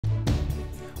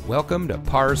Welcome to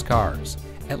Parr's Cars,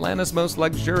 Atlanta's most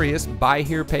luxurious buy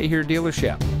here, pay here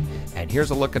dealership. And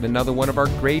here's a look at another one of our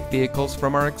great vehicles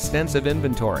from our extensive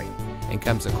inventory, and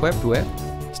comes equipped with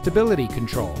stability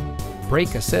control,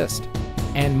 brake assist,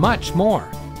 and much more.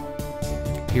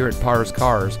 Here at Parr's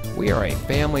Cars, we are a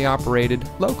family-operated,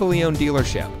 locally owned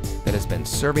dealership that has been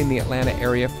serving the Atlanta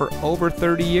area for over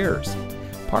 30 years.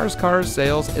 Parr's Cars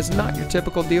Sales is not your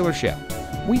typical dealership.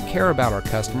 We care about our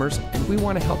customers, and we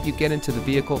want to help you get into the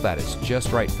vehicle that is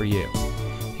just right for you.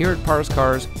 Here at Parr's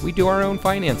Cars, we do our own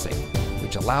financing,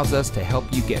 which allows us to help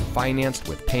you get financed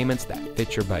with payments that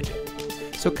fit your budget.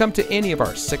 So come to any of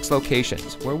our 6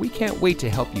 locations where we can't wait to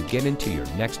help you get into your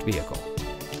next vehicle.